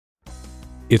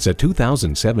It's a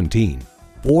 2017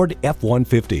 Ford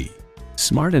F-150.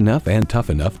 Smart enough and tough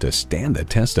enough to stand the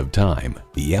test of time,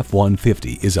 the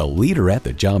F-150 is a leader at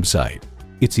the job site.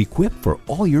 It's equipped for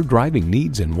all your driving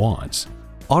needs and wants.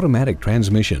 Automatic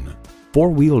transmission,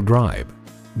 four-wheel drive,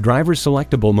 driver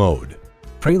selectable mode,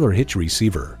 trailer hitch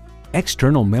receiver,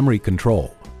 external memory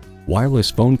control, wireless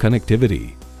phone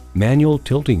connectivity, manual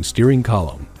tilting steering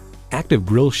column, active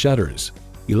grille shutters,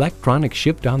 electronic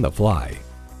shift on the fly,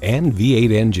 and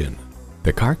V8 engine.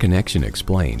 The Car Connection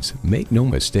explains, make no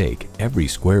mistake, every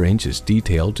square inch is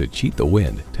detailed to cheat the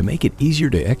wind to make it easier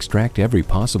to extract every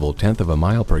possible tenth of a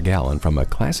mile per gallon from a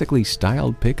classically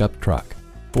styled pickup truck.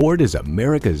 Ford is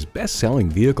America's best-selling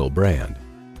vehicle brand.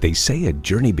 They say a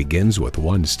journey begins with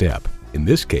one step. In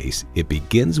this case, it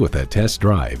begins with a test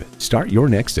drive. Start your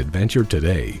next adventure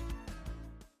today.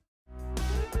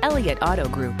 Elliott Auto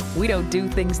Group. We don't do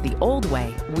things the old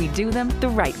way, we do them the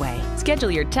right way.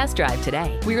 Schedule your test drive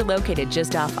today. We're located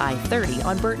just off I-30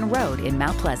 on Burton Road in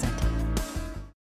Mount Pleasant.